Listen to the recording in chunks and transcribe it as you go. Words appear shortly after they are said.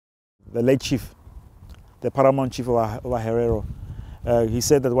the late chief, the paramount chief of Herero. He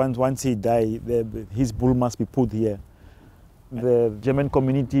said that once he died, his bull must be put here. The German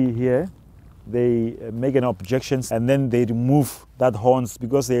community here, they make an objection and then they remove that horns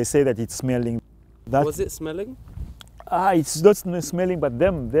because they say that it's smelling. Was it smelling? It's not smelling, but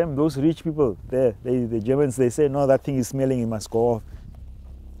those rich people there, the Germans, they say, no, that thing is smelling, it must go off.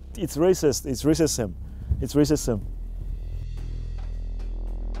 It's racist, it's racism, it's racism.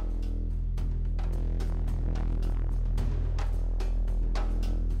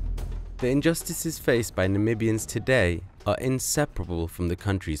 The injustices faced by Namibians today are inseparable from the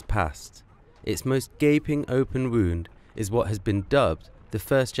country's past. Its most gaping open wound is what has been dubbed the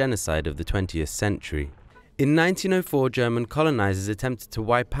first genocide of the 20th century. In 1904, German colonizers attempted to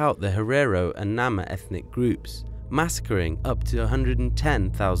wipe out the Herero and Nama ethnic groups, massacring up to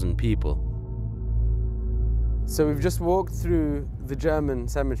 110,000 people. So we've just walked through the German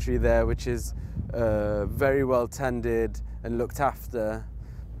cemetery there, which is very well tended and looked after.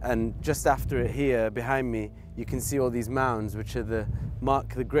 And just after it here, behind me, you can see all these mounds, which are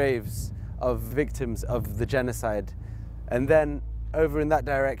mark the graves of victims of the genocide. And then over in that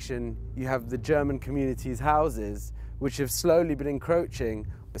direction, you have the German community's houses, which have slowly been encroaching.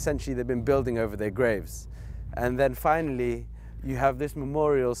 Essentially, they've been building over their graves. And then finally, you have this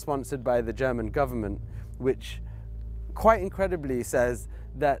memorial sponsored by the German government, which quite incredibly says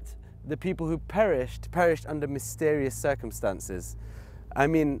that the people who perished under mysterious circumstances. I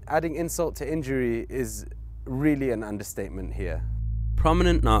mean, adding insult to injury is really an understatement here.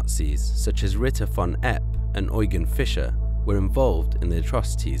 Prominent Nazis such as Ritter von Epp and Eugen Fischer were involved in the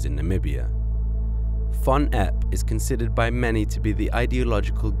atrocities in Namibia. Von Epp is considered by many to be the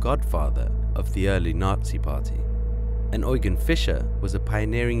ideological godfather of the early Nazi party, and Eugen Fischer was a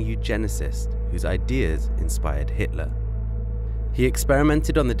pioneering eugenicist whose ideas inspired Hitler. He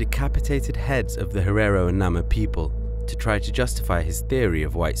experimented on the decapitated heads of the Herero and Nama people to try to justify his theory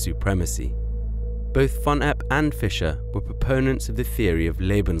of white supremacy. Both von Epp and Fischer were proponents of the theory of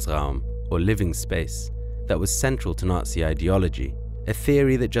Lebensraum, or living space, that was central to Nazi ideology, a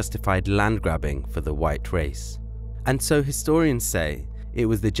theory that justified land grabbing for the white race. And so historians say it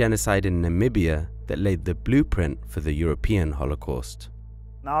was the genocide in Namibia that laid the blueprint for the European Holocaust.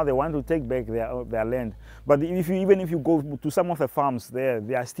 Now they want to take back their land, but even if you go to some of the farms there,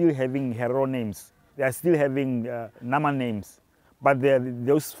 they are still having Herero names. They are still having Nama names, but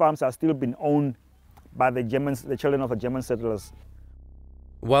those farms are still being owned by the Germans, the children of the German settlers.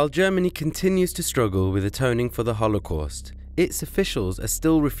 While Germany continues to struggle with atoning for the Holocaust, its officials are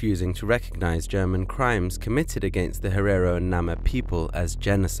still refusing to recognize German crimes committed against the Herero and Nama people as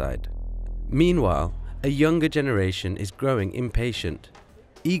genocide. Meanwhile, a younger generation is growing impatient,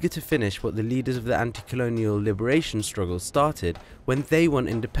 eager to finish what the leaders of the anti-colonial liberation struggle started when they won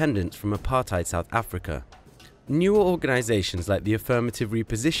independence from apartheid South Africa. Newer organizations like the Affirmative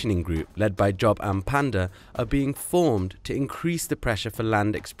Repositioning Group, led by Job Ampanda, are being formed to increase the pressure for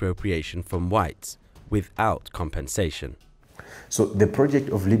land expropriation from whites, without compensation. So the project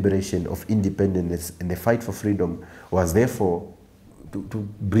of liberation, of independence, and the fight for freedom was therefore to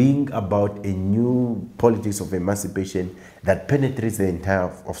bring about a new politics of emancipation that penetrates the entire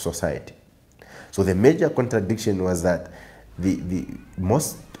of society. So the major contradiction was that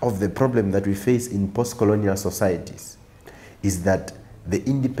most of the problem that we face in post-colonial societies is that the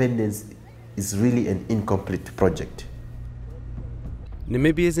independence is really an incomplete project.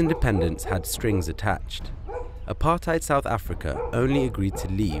 Namibia's independence had strings attached. Apartheid South Africa only agreed to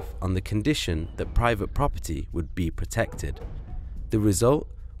leave on the condition that private property would be protected. The result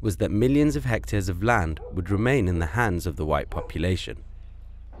was that millions of hectares of land would remain in the hands of the white population.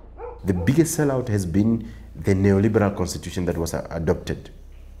 The biggest sellout has been the neoliberal constitution that was adopted.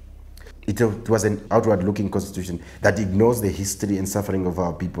 It was an outward-looking constitution that ignores the history and suffering of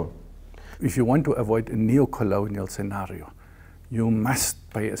our people. If you want to avoid a neo-colonial scenario, you must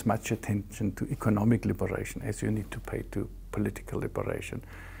pay as much attention to economic liberation as you need to pay to political liberation.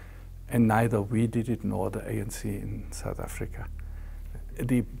 And neither we did it nor the ANC in South Africa.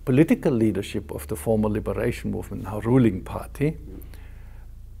 The political leadership of the former liberation movement, now ruling party,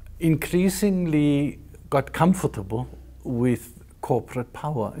 increasingly got comfortable with corporate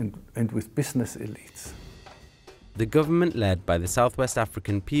power and with business elites. The government led by the Southwest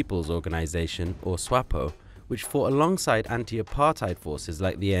African People's Organization, or SWAPO, which fought alongside anti-apartheid forces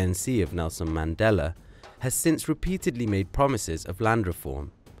like the ANC of Nelson Mandela, has since repeatedly made promises of land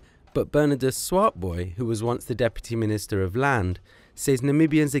reform. But Bernardus Swartboy, who was once the Deputy Minister of Land, says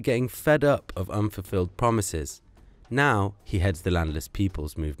Namibians are getting fed up of unfulfilled promises. Now he heads the Landless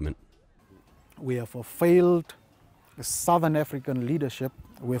Peoples movement. We have a failed Southern African leadership,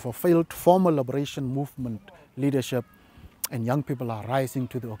 with a failed formal liberation movement leadership, and young people are rising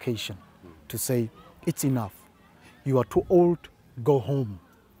to the occasion to say, it's enough. You are too old, go home.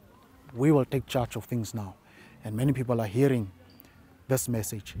 We will take charge of things now. And many people are hearing this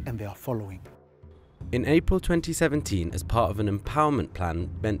message and they are following. In April 2017, as part of an empowerment plan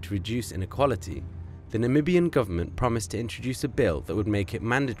meant to reduce inequality, the Namibian government promised to introduce a bill that would make it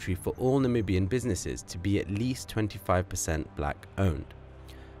mandatory for all Namibian businesses to be at least 25% black owned.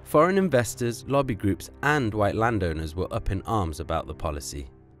 Foreign investors, lobby groups and white landowners were up in arms about the policy.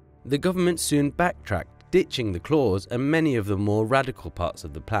 The government soon backtracked, ditching the clause and many of the more radical parts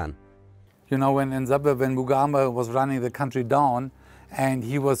of the plan. You know, when Mugabe was running the country down and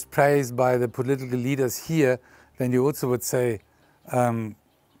he was praised by the political leaders here, then you also would say,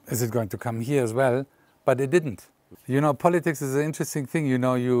 is it going to come here as well? But it didn't. You know, politics is an interesting thing. You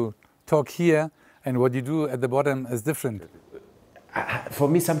know, you talk here and what you do at the bottom is different. For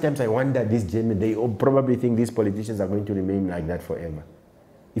me, sometimes I wonder, this German, they probably think these politicians are going to remain like that forever.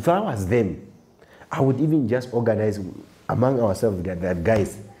 If I was them, I would even just organize among ourselves that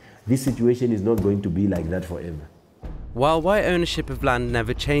guys, this situation is not going to be like that forever. While white ownership of land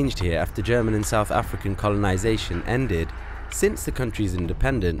never changed here after German and South African colonization ended, since the country's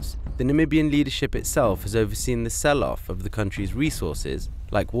independence, the Namibian leadership itself has overseen the sell-off of the country's resources,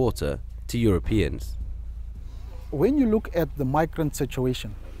 like water, to Europeans. When you look at the migrant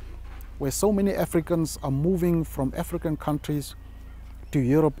situation, where so many Africans are moving from African countries to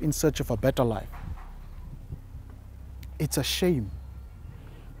Europe in search of a better life, it's a shame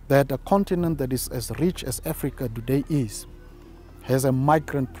that a continent that is as rich as Africa today is, has a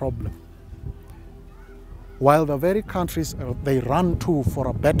migrant problem. While the very countries they run to for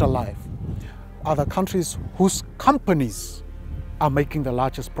a better life are the countries whose companies are making the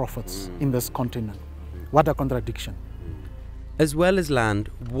largest profits in this continent. What a contradiction. As well as land,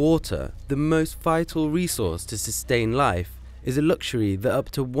 water, the most vital resource to sustain life, is a luxury that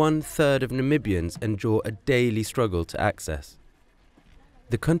up to 1/3 of Namibians endure a daily struggle to access.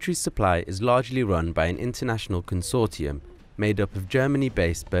 The country's supply is largely run by an international consortium made up of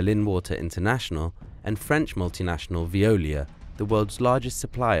Germany-based Berlin Water International and French multinational Veolia, the world's largest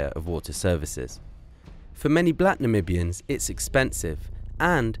supplier of water services. For many black Namibians, it's expensive,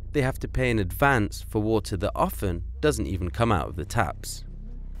 and they have to pay in advance for water that often doesn't even come out of the taps.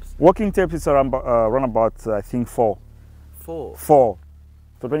 Working taps is around about, I think, four. Four.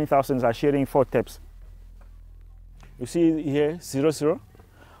 So 20,000 are sharing 4 taps. You see here, 00.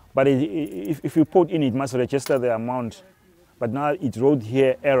 But if you put in, it must register the amount. But now it wrote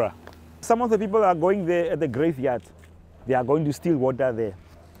here error. Some of the people are going there at the graveyard. They are going to steal water there.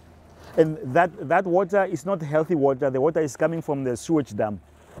 And that water is not healthy water. The water is coming from the sewage dam.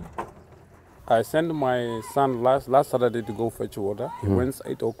 I sent my son last Saturday to go fetch water. He went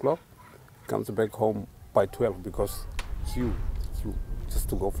 8 o'clock, comes back home by 12 because queue just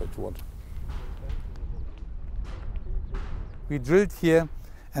to go fetch water. We drilled here,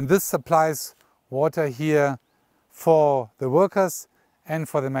 and this supplies water here for the workers and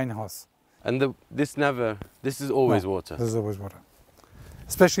for the main house. And this is always water? This is always water.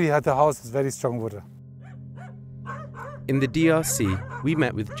 Especially at the house, it's very strong water. In the DRC, we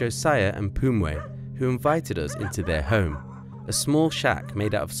met with Josiah and Pumwe, who invited us into their home, a small shack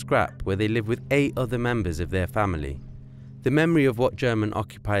made out of scrap where they live with 8 other members of their family. The memory of what German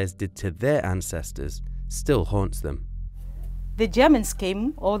occupiers did to their ancestors still haunts them. The Germans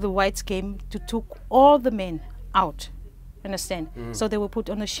came, or the whites came, to took all the men out, understand? So they were put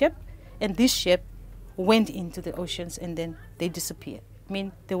on a ship, and this ship went into the oceans and then they disappeared. I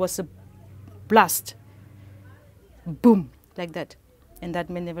mean, there was a blast, boom, like that, and that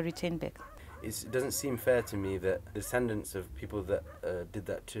men never returned back. It doesn't seem fair to me that descendants of people that did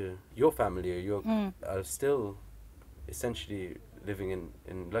that to your family or your are still essentially living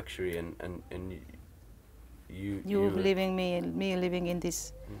in luxury and you living me living in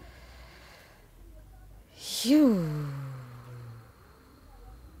this.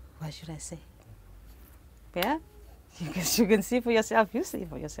 What should I say? Yeah, you can see for yourself. You see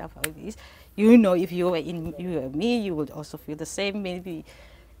for yourself how it is. You know, if you were me, you would also feel the same. Maybe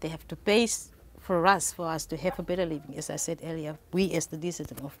they have to pay for us to have a better living. As I said earlier, we as the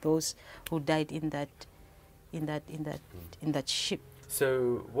descendants of those who died in that ship.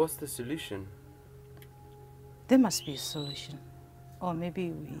 So, what's the solution? There must be a solution, or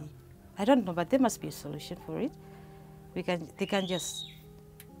maybe I don't know, but there must be a solution for it. They can just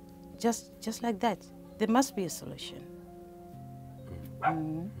like that. There must be a solution.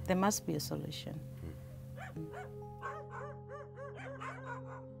 There must be a solution.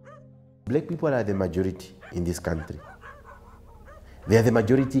 Black people are the majority in this country. They are the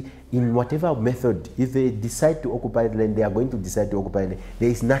majority in whatever method. If they decide to occupy the land, they are going to decide to occupy the land. There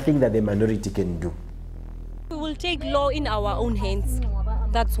is nothing that the minority can do. We will take law in our own hands.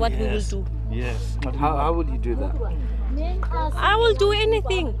 That's what we will do. Yes. How will you do that? I will do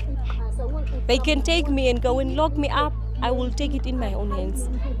anything. They can take me and go and lock me up. I will take it in my own hands.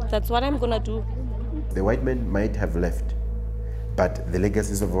 That's what I'm gonna do. The white men might have left, but the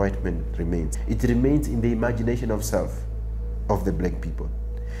legacies of white men remains. It remains in the imagination of self of the black people.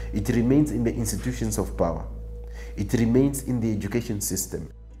 It remains in the institutions of power. It remains in the education system.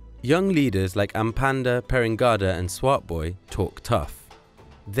 Young leaders like Ampanda, Peringada and Swartboy talk tough.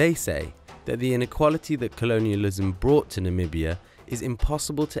 They say that the inequality that colonialism brought to Namibia is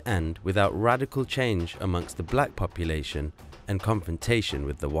impossible to end without radical change amongst the black population and confrontation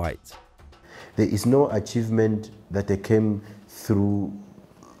with the white. There is no achievement that came through,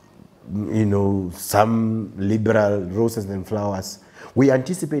 some liberal roses and flowers. We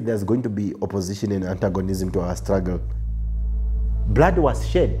anticipate there's going to be opposition and antagonism to our struggle. Blood was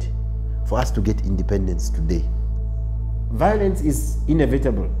shed for us to get independence today. Violence is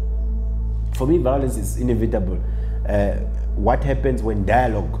inevitable. For me, violence is inevitable. What happens when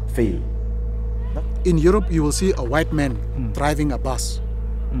dialogue fails? In Europe, you will see a white man driving a bus,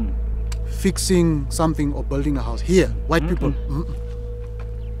 fixing something or building a house. Here, white people,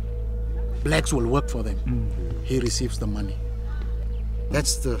 blacks will work for them. He receives the money.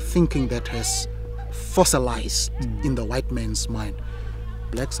 That's the thinking that has fossilized in the white man's mind.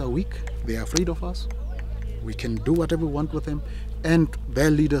 Blacks are weak, they are afraid of us. We can do whatever we want with them, and their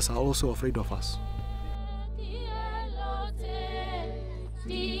leaders are also afraid of us.